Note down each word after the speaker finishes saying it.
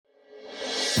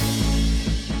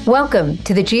Welcome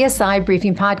to the GSI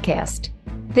Briefing Podcast.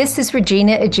 This is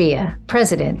Regina Egea,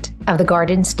 President of the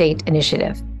Garden State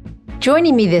Initiative.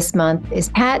 Joining me this month is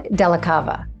Pat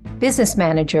Dellacava, Business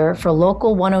Manager for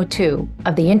Local 102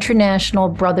 of the International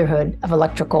Brotherhood of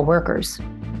Electrical Workers.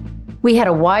 We had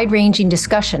a wide-ranging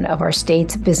discussion of our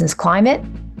state's business climate,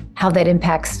 how that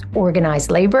impacts organized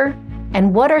labor,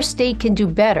 and what our state can do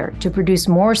better to produce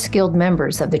more skilled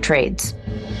members of the trades.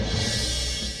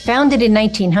 Founded in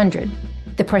 1900,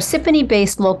 the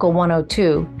Parsippany-based Local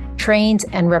 102 trains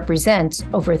and represents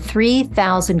over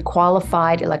 3,000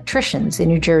 qualified electricians in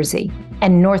New Jersey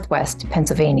and Northwest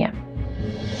Pennsylvania.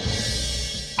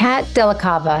 Pat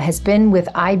Dellacava has been with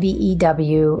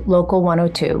IBEW Local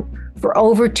 102 for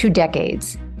over 2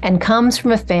 decades and comes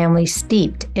from a family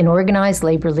steeped in organized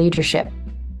labor leadership.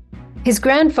 His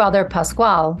grandfather,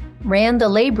 Pasquale, ran the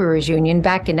laborers union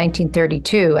back in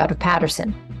 1932 out of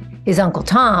Paterson. His uncle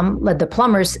Tom led the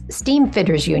plumbers steam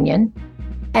fitters union,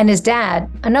 and his dad,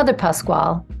 another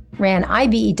Pasquale, ran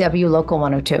IBEW Local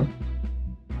 102.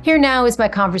 Here now is my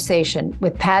conversation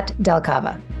with Pat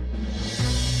Dellacava.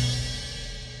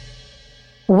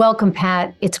 Welcome,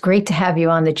 Pat. It's great to have you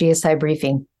on the GSI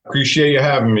Briefing. Appreciate you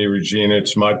having me, Regina.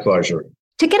 It's my pleasure.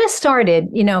 To get us started,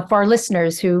 for our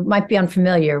listeners who might be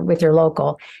unfamiliar with your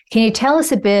local, can you tell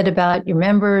us a bit about your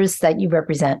members that you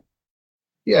represent?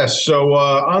 Yes. So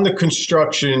on the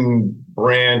construction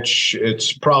branch,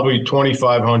 it's probably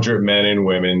 2,500 men and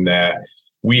women that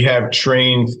we have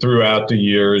trained throughout the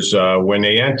years. When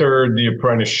they enter the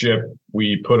apprenticeship,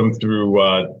 we put them through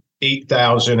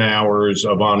 8,000 hours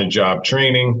of on-the-job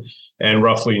training and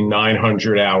roughly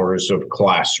 900 hours of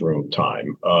classroom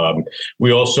time.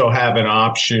 We also have an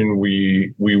option.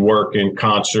 We work in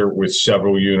concert with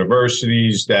several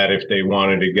universities that if they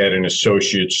wanted to get an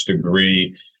associate's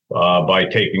degree, by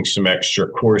taking some extra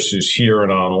courses here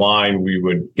and online, we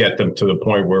would get them to the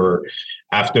point where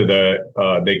after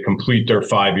they complete their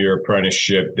 5-year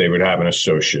apprenticeship, they would have an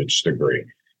associate's degree.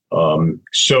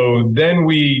 So then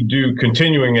we do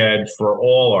continuing ed for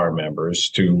all our members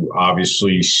to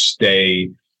obviously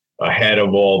stay ahead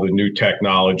of all the new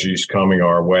technologies coming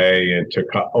our way and to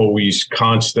always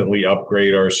constantly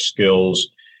upgrade our skills.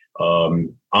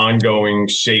 Ongoing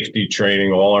safety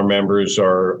training. All our members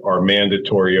are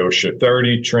mandatory OSHA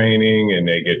 30 training, and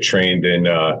they get trained in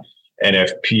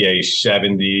NFPA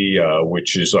 70,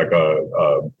 which is like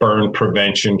a burn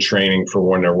prevention training for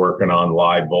when they're working on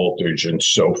live voltage and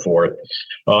so forth.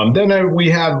 Then we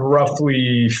have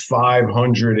roughly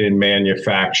 500 in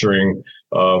manufacturing.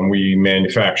 We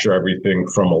manufacture everything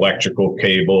from electrical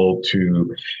cable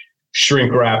to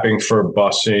shrink wrapping for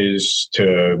buses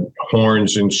to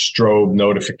horns and strobe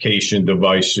notification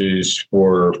devices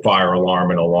for fire alarm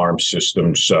and alarm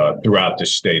systems throughout the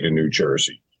state of New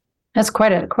Jersey. That's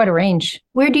quite a range.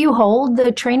 Where do you hold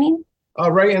the training?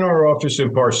 Right in our office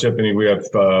in Parsippany. We have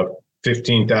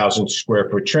 15,000 square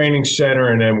foot training center,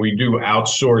 and then we do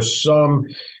outsource some,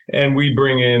 and we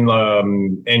bring in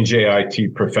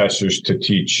NJIT professors to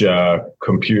teach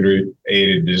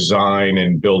computer-aided design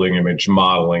and building image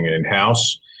modeling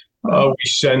in-house. We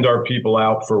send our people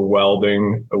out for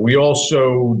welding. We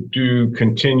also do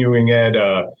continuing ed,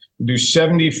 do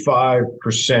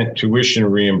 75% tuition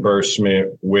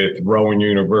reimbursement with Rowan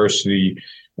University,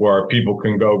 where our people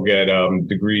can go get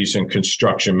degrees in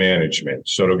construction management.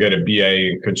 So they'll get a BA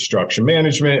in construction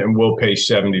management, and we'll pay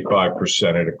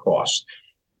 75% of the cost.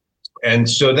 And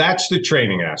so that's the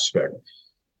training aspect.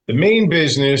 The main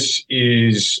business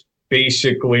is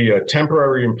basically a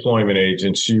temporary employment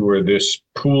agency where this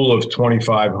pool of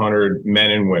 2,500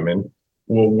 men and women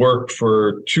will work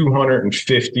for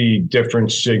 250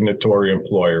 different signatory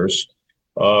employers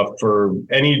for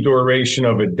any duration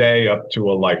of a day up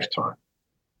to a lifetime.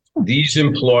 These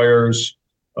employers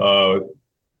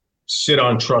sit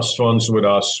on trust funds with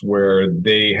us where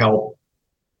they help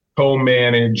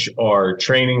co-manage our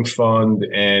training fund,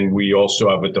 and we also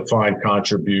have a defined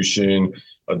contribution,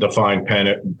 a defined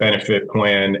benefit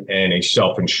plan, and a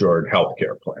self-insured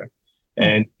healthcare plan.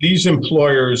 And these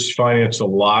employers finance a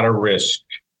lot of risk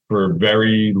for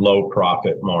very low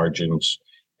profit margins,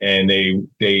 and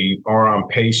they are on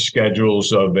pay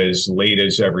schedules of as late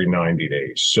as every 90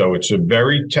 days. So it's a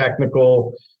very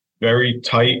technical, very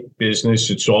tight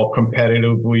business. It's all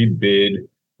competitively bid.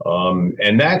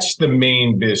 And that's the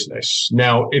main business.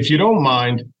 Now, if you don't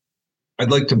mind, I'd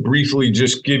like to briefly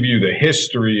just give you the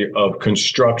history of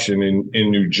construction in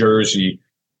New Jersey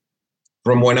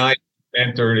from when I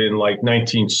entered in like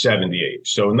 1978.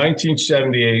 So in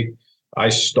 1978, I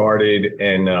started,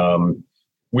 and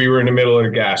we were in the middle of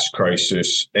the gas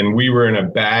crisis, and we were in a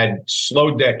bad,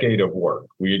 slow decade of work.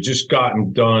 We had just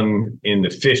gotten done in the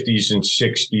 50s and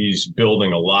 60s,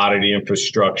 building a lot of the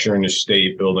infrastructure in the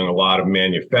state, building a lot of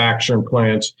manufacturing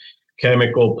plants,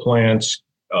 chemical plants,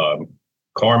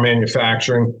 car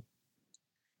manufacturing.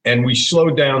 And we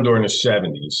slowed down during the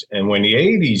 70s. And when the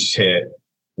 80s hit,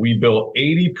 we built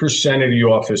 80% of the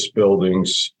office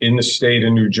buildings in the state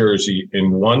of New Jersey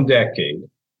in one decade,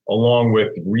 along with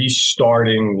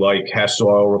restarting like Hess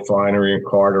Oil Refinery in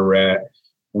Carteret.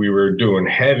 We were doing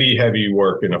heavy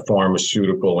work in the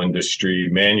pharmaceutical industry,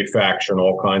 manufacturing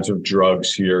all kinds of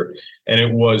drugs here. And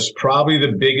it was probably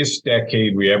the biggest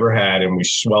decade we ever had, and we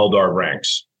swelled our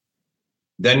ranks.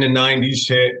 Then the 90s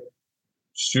hit,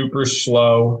 super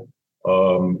slow.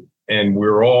 And we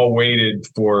were all waited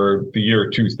for the year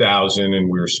 2000, and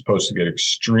we were supposed to get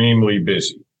extremely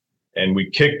busy. And we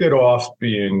kicked it off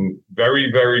being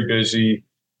very busy.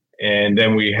 And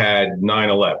then we had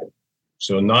 9/11.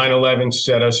 So 9/11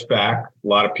 set us back. A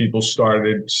lot of people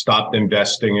stopped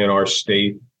investing in our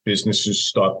state.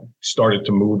 Businesses started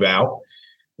to move out.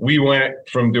 We went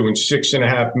from doing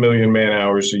 6.5 million man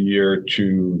hours a year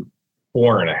to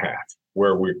 4.5,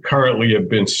 where we currently have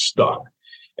been stuck.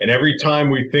 And every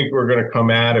time we think we're going to come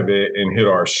out of it and hit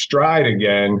our stride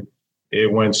again,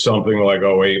 it went something like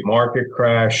 2008 market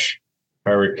crash,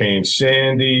 Hurricane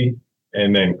Sandy,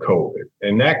 and then COVID.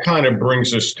 And that kind of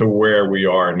brings us to where we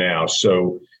are now.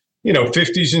 So,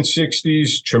 50s and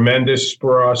 60s, tremendous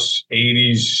for us.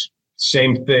 80s,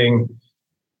 same thing.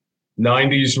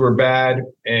 90s were bad.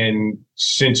 And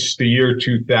since the year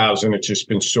 2000, it's just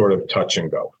been sort of touch and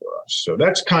go for us. So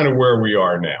that's kind of where we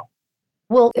are now.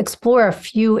 We'll explore a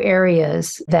few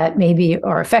areas that maybe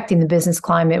are affecting the business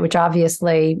climate, which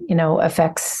obviously,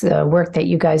 affects the work that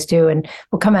you guys do. And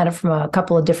we'll come at it from a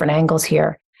couple of different angles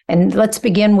here. And let's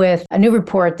begin with a new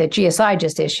report that GSI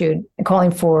just issued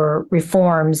calling for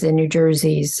reforms in New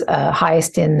Jersey's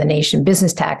highest in the nation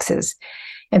business taxes.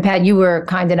 And Pat, you were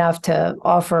kind enough to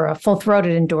offer a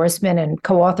full-throated endorsement and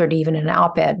co-authored even an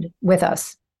op-ed with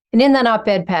us. And in that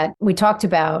op-ed, Pat, we talked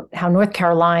about how North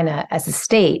Carolina as a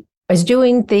state is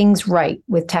doing things right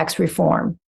with tax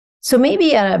reform. So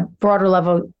maybe at a broader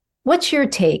level, what's your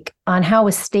take on how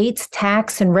a state's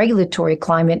tax and regulatory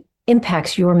climate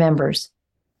impacts your members?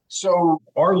 So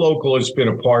our local has been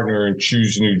a partner in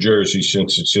Choose New Jersey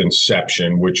since its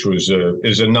inception, which is a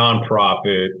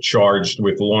nonprofit charged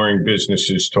with luring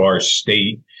businesses to our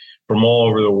state from all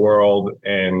over the world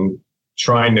and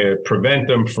trying to prevent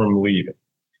them from leaving.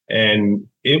 And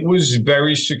it was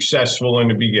very successful in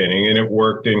the beginning, and it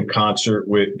worked in concert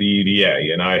with the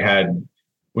EDA. And I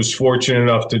was fortunate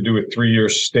enough to do a 3-year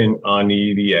stint on the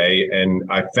EDA, and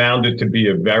I found it to be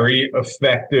a very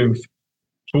effective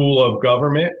tool of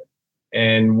government.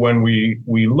 And when we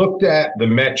looked at the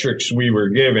metrics we were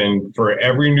given, for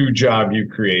every new job you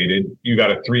created, you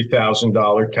got a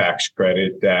 $3,000 tax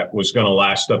credit that was going to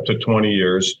last up to 20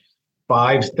 years.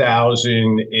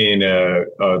 5,000 in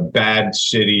a bad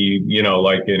city,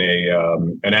 like in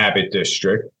an Abbott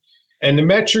district. And the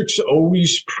metrics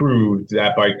always proved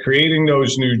that by creating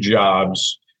those new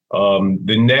jobs,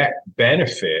 the net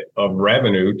benefit of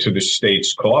revenue to the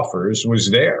state's coffers was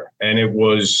there. And it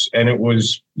was,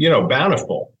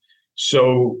 bountiful.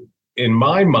 So in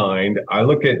my mind, I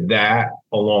look at that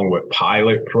along with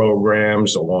pilot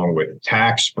programs, along with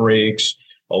tax breaks,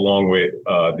 along with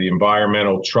the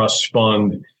Environmental Trust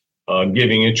Fund,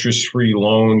 giving interest-free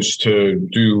loans to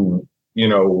do,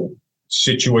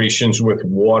 situations with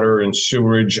water and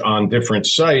sewerage on different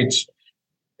sites.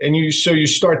 And you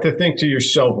start to think to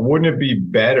yourself, wouldn't it be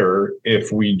better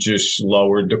if we just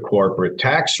lowered the corporate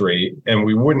tax rate and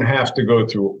we wouldn't have to go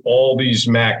through all these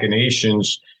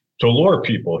machinations to lure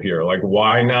people here? Like,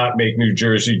 why not make New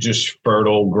Jersey just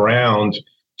fertile ground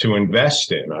to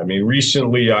invest in? I mean,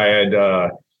 recently I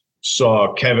had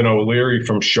saw Kevin O'Leary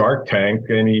from Shark Tank,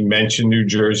 and he mentioned New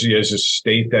Jersey as a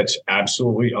state that's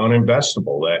absolutely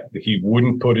uninvestable, that he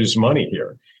wouldn't put his money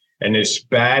here. And this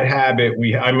bad habit,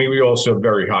 we also have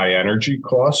very high energy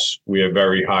costs. We have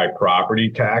very high property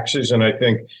taxes. And I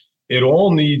think it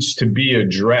all needs to be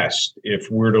addressed if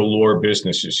we're to lure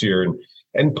businesses here.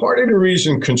 And part of the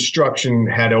reason construction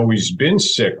had always been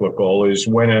cyclical is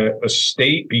when a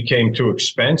state became too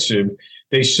expensive,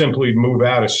 they simply move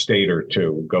out a state or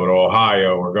two, go to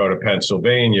Ohio or go to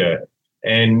Pennsylvania.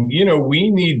 And,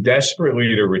 we need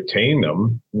desperately to retain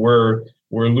them. We're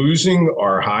losing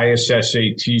our highest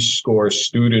SAT score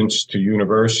students to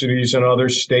universities in other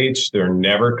states. They're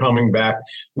never coming back.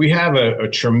 We have a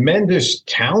tremendous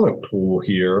talent pool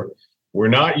here. We're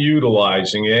not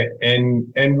utilizing it.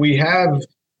 And we have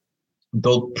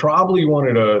probably one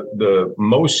of the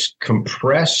most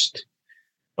compressed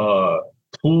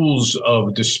pools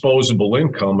of disposable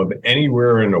income of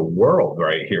anywhere in the world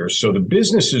right here. So the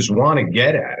businesses want to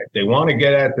get at it. They want to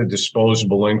get at the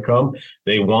disposable income.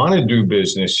 They want to do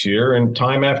business here. And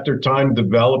time after time,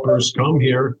 developers come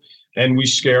here and we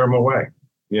scare them away,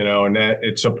 and that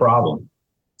it's a problem.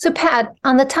 So Pat,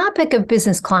 on the topic of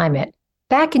business climate,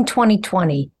 back in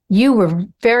 2020, you were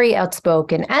very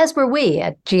outspoken, as were we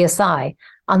at GSI,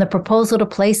 on the proposal to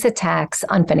place a tax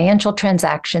on financial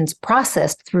transactions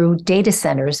processed through data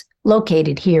centers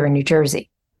located here in New Jersey.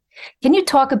 Can you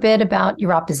talk a bit about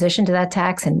your opposition to that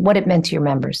tax and what it meant to your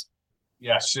members?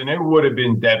 Yes, and it would have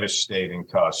been devastating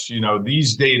to us.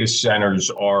 These data centers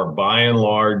are by and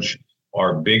large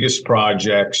our biggest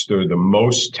projects. They're the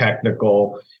most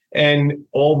technical. And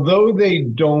although they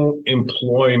don't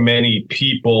employ many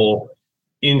people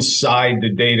inside the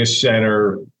data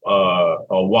center,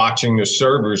 watching the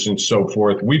servers and so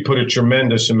forth, we put a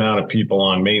tremendous amount of people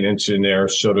on maintenance in there.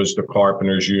 So does the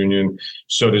Carpenters Union.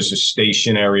 So does the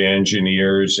stationary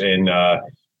engineers. And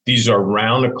these are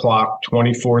round the clock,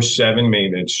 24/7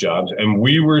 maintenance jobs. And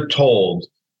we were told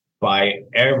by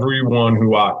everyone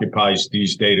who occupies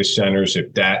these data centers,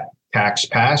 if that tax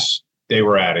passed, they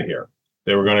were out of here.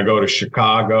 They were going to go to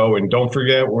Chicago. And don't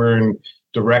forget, we're in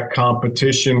direct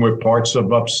competition with parts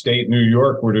of upstate New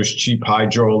York where there's cheap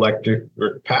hydroelectric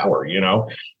power.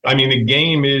 I mean, the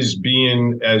game is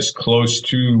being as close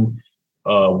to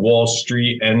Wall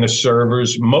Street and the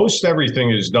servers. Most everything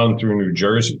is done through New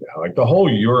Jersey now. Like the whole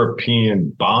European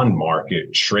bond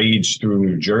market trades through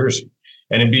New Jersey,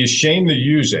 and it'd be a shame to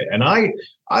use it. And I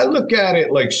look at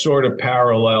it like sort of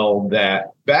parallel that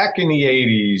back in the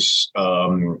 80s,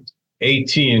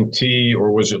 AT&T,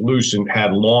 or was it Lucent,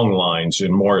 had long lines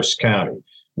in Morris County,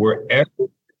 where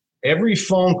every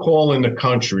phone call in the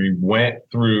country went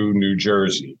through New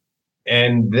Jersey.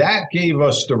 And that gave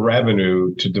us the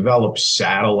revenue to develop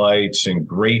satellites and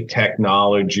great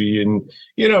technology. And,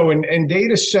 and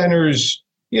data centers,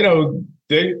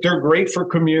 they're great for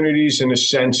communities in the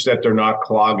sense that they're not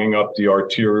clogging up the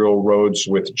arterial roads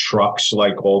with trucks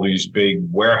like all these big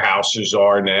warehouses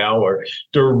are now, or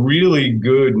they're really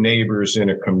good neighbors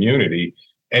in a community.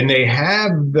 And they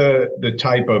have the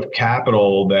type of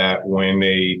capital that when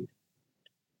they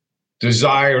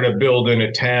desire to build in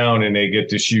a town and they get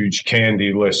this huge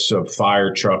candy list of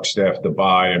fire trucks they have to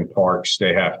buy and parks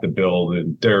they have to build,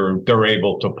 and they're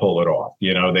able to pull it off.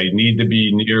 They need to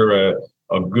be near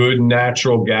a good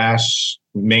natural gas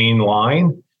main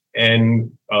line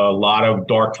and a lot of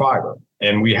dark fiber.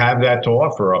 And we have that to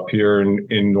offer up here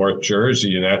in North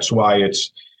Jersey. And that's why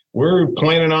we're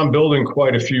planning on building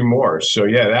quite a few more. So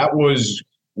yeah,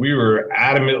 we were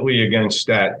adamantly against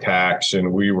that tax,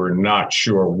 and we were not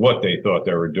sure what they thought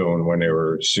they were doing when they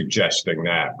were suggesting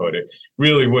that, but it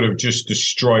really would have just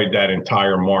destroyed that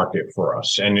entire market for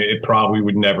us. And it probably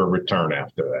would never return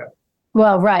after that.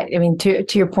 Well, right. I mean, to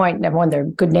your point, number one, they're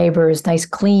good neighbors, nice,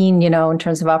 clean, in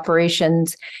terms of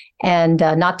operations, and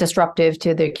not disruptive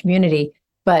to the community.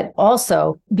 But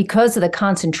also because of the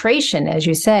concentration, as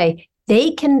you say,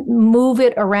 they can move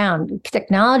it around.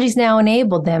 Technology's now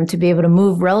enabled them to be able to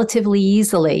move relatively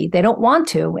easily. They don't want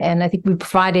to. And I think we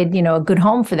provided, a good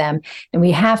home for them. And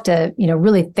we have to,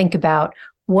 really think about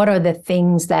what are the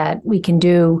things that we can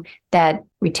do that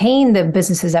retain the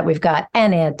businesses that we've got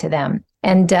and add to them.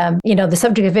 And, the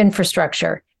subject of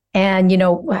infrastructure and,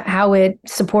 how it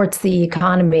supports the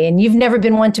economy. And you've never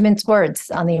been one to mince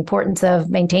words on the importance of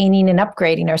maintaining and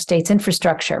upgrading our state's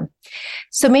infrastructure.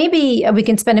 So maybe we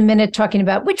can spend a minute talking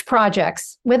about which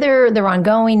projects, whether they're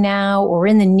ongoing now or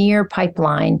in the near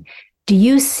pipeline, do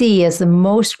you see as the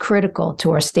most critical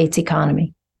to our state's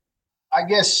economy? I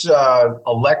guess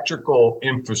electrical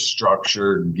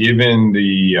infrastructure, given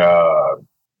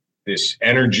this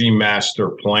energy master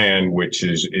plan, which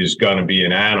is going to be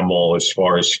an animal as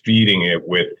far as feeding it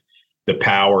with the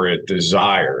power it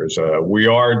desires. We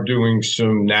are doing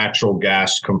some natural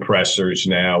gas compressors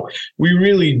now. We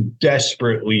really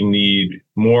desperately need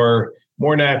more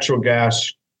natural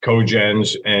gas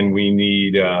cogens, and we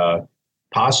need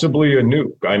possibly a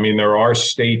nuke. I mean, there are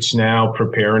states now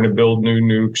preparing to build new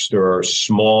nukes. There are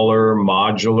smaller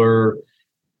modular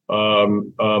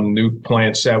nuke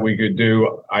plants that we could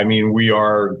do. I mean, we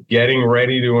are getting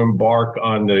ready to embark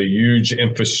on the huge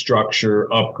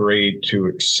infrastructure upgrade to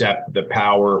accept the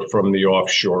power from the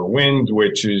offshore wind,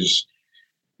 which is,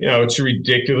 it's a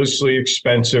ridiculously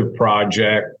expensive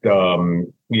project.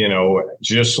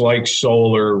 Just like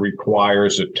solar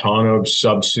requires a ton of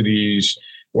subsidies.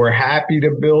 We're happy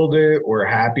to build it. We're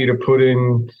happy to put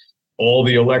in all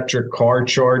the electric car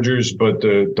chargers, but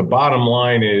the bottom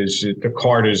line is the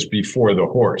cart is before the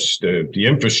horse. The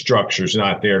infrastructure is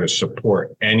not there to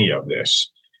support any of this.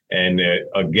 And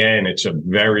again, it's a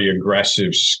very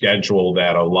aggressive schedule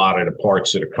that a lot of the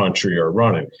parts of the country are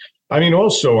running. I mean,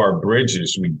 also our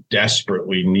bridges, we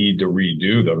desperately need to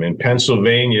redo them. In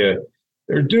Pennsylvania,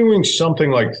 they're doing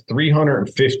something like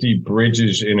 350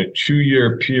 bridges in a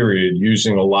 2-year period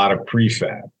using a lot of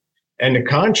prefab. And the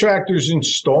contractors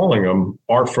installing them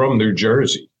are from New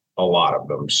Jersey, a lot of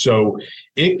them. So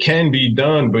it can be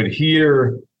done, but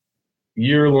here,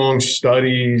 year-long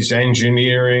studies,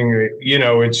 engineering,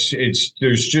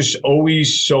 there's just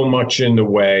always so much in the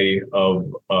way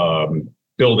of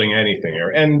building anything here.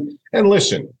 And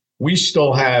listen, we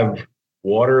still have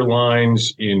water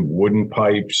lines in wooden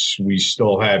pipes. We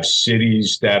still have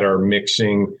cities that are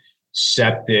mixing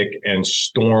septic and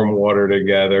storm water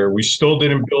together. We still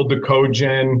didn't build the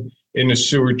cogen in the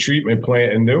sewer treatment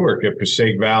plant in Newark at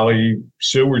Passaic Valley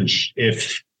Sewage.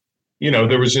 If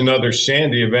there was another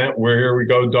Sandy event where here we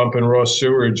go dumping raw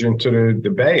sewage into the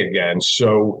bay again.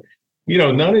 So,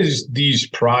 none of these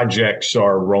projects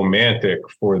are romantic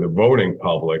for the voting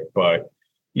public, but,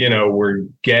 we're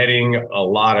getting a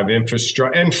lot of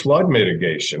infrastructure and flood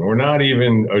mitigation. We're not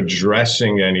even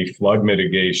addressing any flood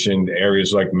mitigation.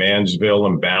 Areas like Mansville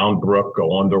and Bound Brook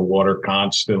go underwater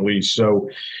constantly. So,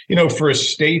 for a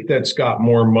state that's got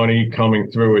more money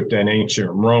coming through it than ancient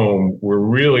Rome, we're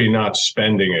really not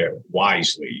spending it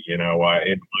wisely, in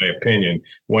my opinion,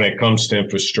 when it comes to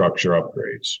infrastructure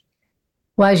upgrades.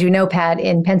 Well, as you know, Pat,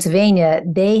 in Pennsylvania,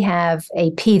 they have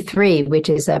a P3, which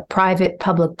is a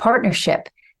private-public partnership.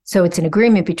 So it's an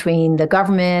agreement between the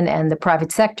government and the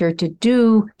private sector to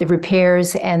do the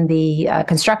repairs and the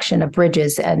construction of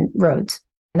bridges and roads.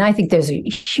 And I think there's a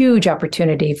huge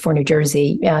opportunity for New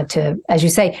Jersey to, as you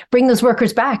say, bring those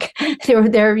workers back.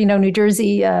 They're New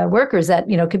Jersey workers that,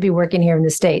 could be working here in the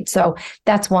state. So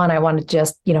that's one I want to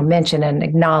just, mention and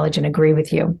acknowledge and agree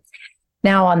with you.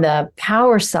 Now, on the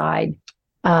power side,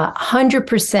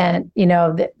 100%,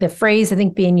 the phrase I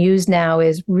think being used now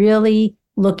is really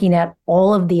looking at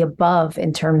all of the above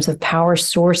in terms of power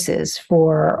sources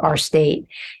for our state.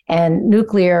 And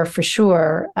nuclear, for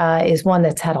sure, is one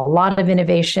that's had a lot of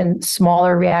innovation,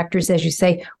 smaller reactors, as you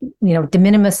say, de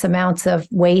minimis amounts of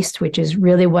waste, which is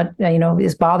really what,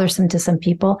 is bothersome to some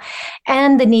people,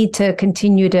 and the need to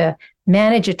continue to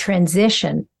manage a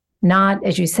transition, not,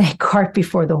 as you say, cart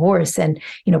before the horse, and,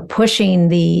 pushing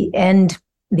the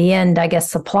end, I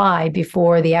guess, supply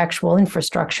before the actual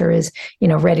infrastructure is,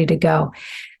 ready to go.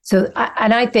 So,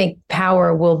 I think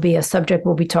power will be a subject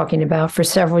we'll be talking about for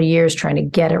several years, trying to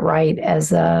get it right as,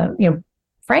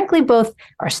 frankly, both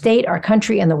our state, our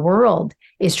country, and the world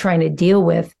is trying to deal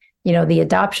with, the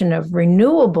adoption of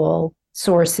renewable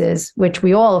sources, which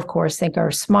we all, of course, think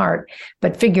are smart,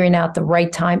 but figuring out the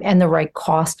right time and the right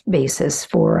cost basis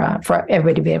for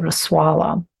everybody to be able to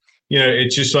swallow.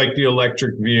 It's just like the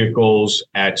electric vehicles.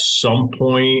 At some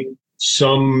point,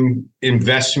 some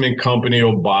investment company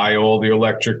will buy all the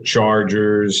electric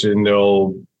chargers and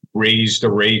they'll raise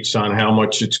the rates on how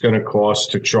much it's going to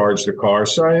cost to charge the car.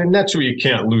 So, and that's what you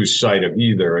can't lose sight of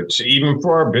either. It's even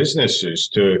for our businesses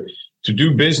to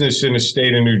do business in the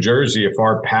state of New Jersey. If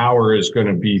our power is going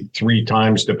to be 3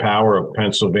 times the power of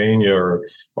Pennsylvania or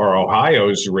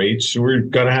Ohio's rates, we're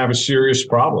going to have a serious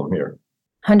problem here.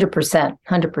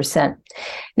 100%.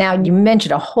 Now, you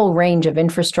mentioned a whole range of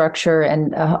infrastructure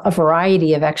and a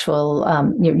variety of actual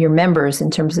your members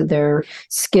in terms of their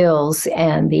skills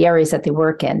and the areas that they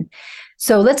work in.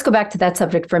 So let's go back to that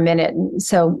subject for a minute.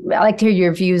 So I'd like to hear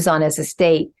your views on, as a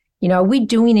state, are we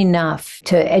doing enough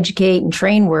to educate and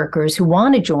train workers who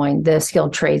want to join the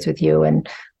skilled trades with you? And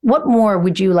what more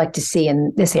would you like to see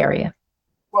in this area?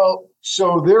 Well,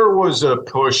 so there was a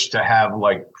push to have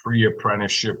like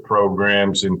pre-apprenticeship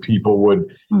programs, and people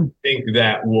would think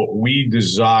that what we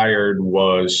desired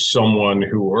was someone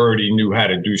who already knew how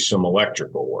to do some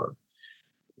electrical work.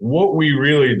 What we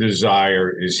really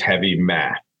desire is heavy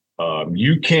math.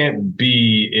 You can't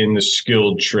be in the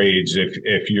skilled trades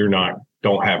if you're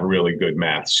don't have really good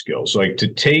math skills. Like, to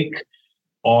take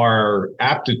our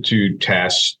aptitude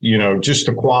test, just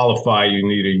to qualify, you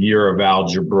need a year of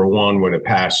Algebra 1 with a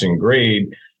passing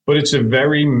grade, but it's a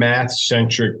very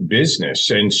math-centric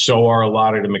business, and so are a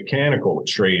lot of the mechanical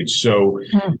trades. So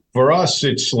for us,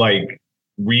 it's like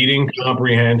reading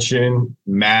comprehension,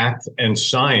 math, and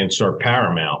science are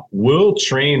paramount. We'll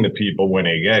train the people when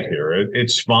they get here.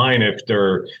 It's fine if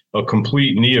they're a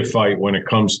complete neophyte when it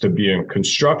comes to being a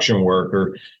construction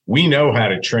worker. We know how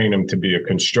to train them to be a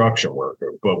construction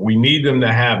worker, but we need them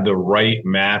to have the right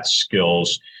math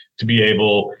skills to be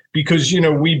able, because,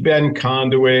 we bend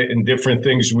conduit and different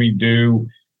things we do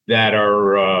that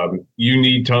are, you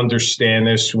need to understand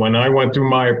this. When I went through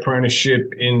my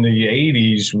apprenticeship in the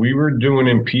 80s, we were doing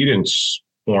impedance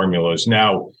formulas.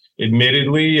 Now,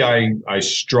 admittedly, I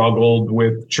struggled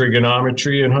with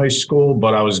trigonometry in high school,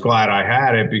 but I was glad I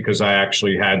had it because I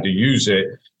actually had to use it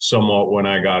somewhat when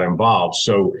I got involved.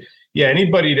 So, yeah,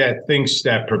 anybody that thinks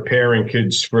that preparing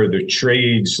kids for the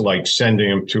trades, like sending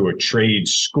them to a trade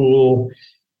school,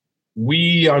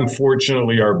 we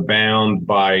unfortunately are bound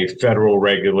by federal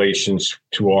regulations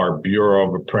to our Bureau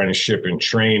of Apprenticeship and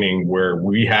Training, where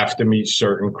we have to meet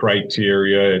certain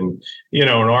criteria. And, and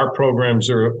our programs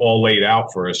are all laid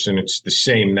out for us, and it's the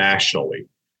same nationally.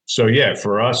 So, yeah,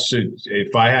 for us,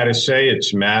 if I had to say,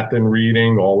 it's math and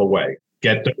reading all the way.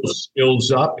 Get those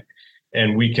skills up,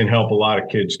 and we can help a lot of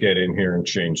kids get in here and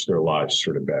change their lives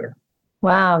for the better.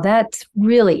 Wow, that's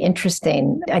really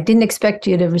interesting. I didn't expect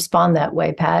you to respond that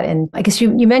way, Pat. And I guess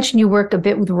you mentioned you worked a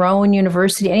bit with Rowan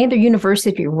University. Any other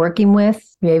university you're working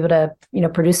with, be able to,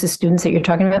 produce the students that you're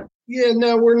talking about? Yeah,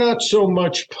 no, we're not so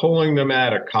much pulling them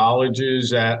out of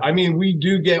colleges. We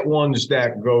do get ones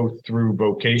that go through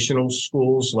vocational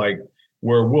schools, like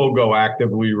where we'll go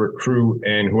actively recruit,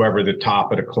 and whoever the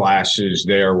top of the class is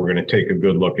there, we're going to take a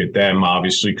good look at them,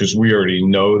 obviously, because we already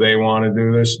know they want to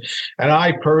do this. And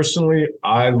I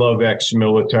love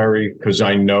ex-military because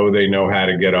I know they know how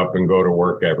to get up and go to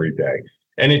work every day.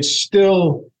 And it's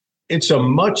a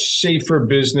much safer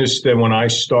business than when I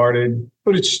started,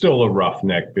 but it's still a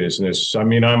roughneck business. I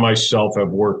myself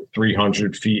have worked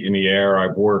 300 feet in the air.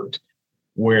 I've worked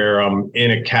where I'm in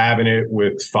a cabinet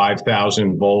with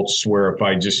 5,000 volts, where if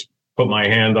I just put my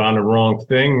hand on the wrong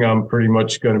thing, I'm pretty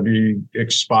much going to be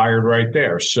expired right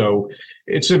there. So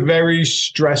it's a very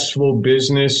stressful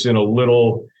business and a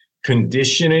little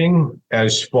conditioning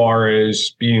as far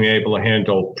as being able to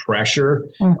handle pressure.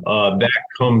 That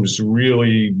comes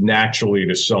really naturally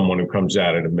to someone who comes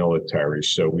out of the military.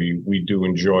 So we do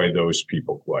enjoy those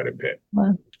people quite a bit.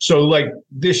 Wow. So like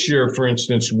this year, for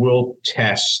instance, we'll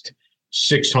test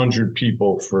 600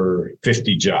 people for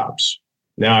 50 jobs.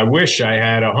 Now, I wish I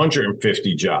had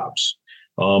 150 jobs,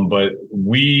 but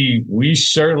we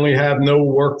certainly have no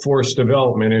workforce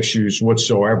development issues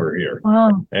whatsoever here.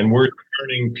 Wow. And we're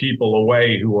turning people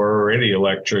away who are already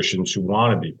electricians who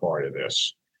want to be part of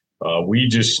this. We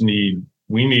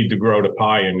need to grow the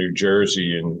pie in New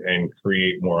Jersey and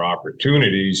create more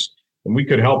opportunities, and we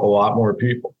could help a lot more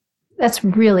people. That's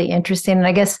really interesting. And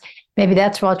I guess maybe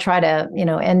that's where I'll try to,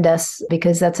 end us,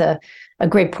 because that's a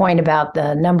great point about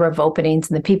the number of openings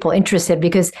and the people interested,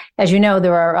 because as you know,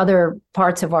 there are other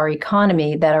parts of our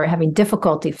economy that are having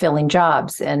difficulty filling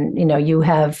jobs. And, you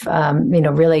have,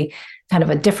 really kind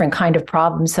of a different kind of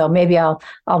problem. So maybe I'll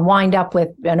wind up with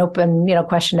an open,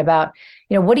 question about,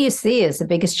 what do you see as the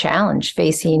biggest challenge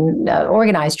facing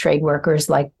organized trade workers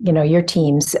like, your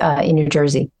teams in New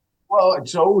Jersey? Well,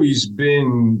 it's always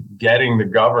been getting the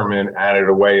government out of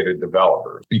the way of the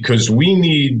developers, because we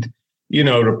need,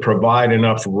 to provide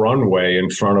enough runway in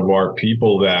front of our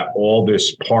people that all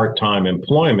this part-time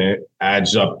employment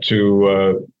adds up to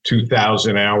a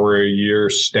 2,000 hour a year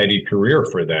steady career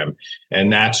for them.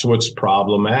 And that's what's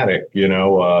problematic.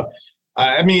 The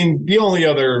only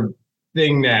other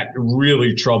thing that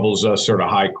really troubles us are the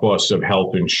high costs of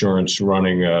health insurance,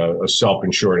 running a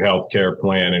self-insured healthcare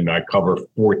plan. And I cover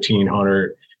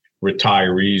 1,400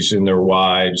 retirees and their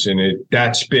wives. And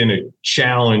that's been a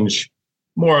challenge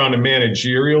more on the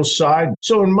managerial side.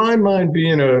 So in my mind,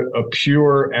 being a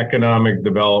pure economic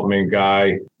development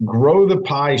guy, grow the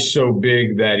pie so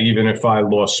big that even if I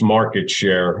lost market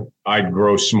share, I'd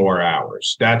gross more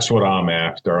hours. That's what I'm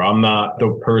after. I'm not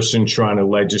the person trying to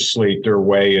legislate their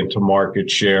way into market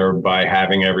share by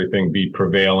having everything be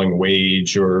prevailing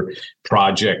wage or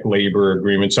project labor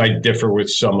agreements. I differ with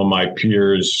some of my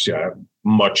peers,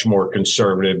 much more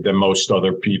conservative than most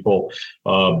other people.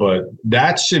 But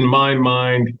that's, in my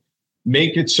mind,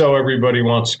 make it so everybody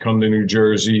wants to come to New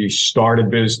Jersey, start a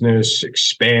business,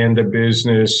 expand a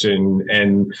business,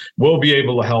 and we'll be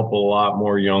able to help a lot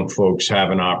more young folks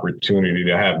have an opportunity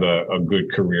to have a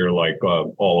good career like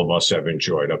all of us have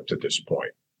enjoyed up to this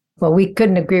point. Well, we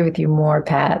couldn't agree with you more,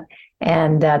 Pat.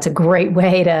 And it's a great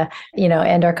way to,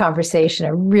 end our conversation. I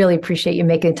really appreciate you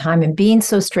making the time and being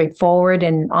so straightforward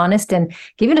and honest and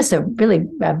giving us a really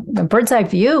a bird's eye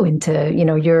view into,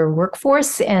 your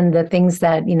workforce and the things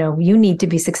that, you need to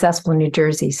be successful in New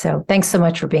Jersey. So thanks so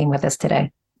much for being with us today.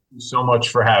 Thank you so much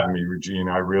for having me,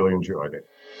 Regina. I really enjoyed it.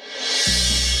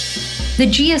 The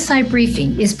GSI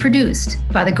Briefing is produced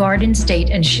by the Garden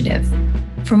State Initiative.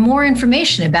 For more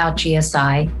information about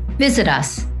GSI, Visit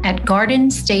us at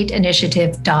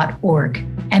gardenstateinitiative.org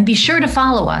and be sure to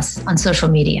follow us on social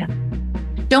media.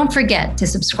 Don't forget to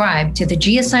subscribe to the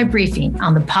GSI Briefing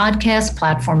on the podcast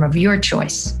platform of your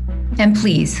choice. And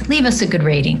please leave us a good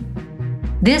rating.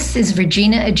 This is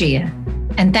Regina Egea,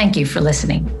 and thank you for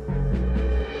listening.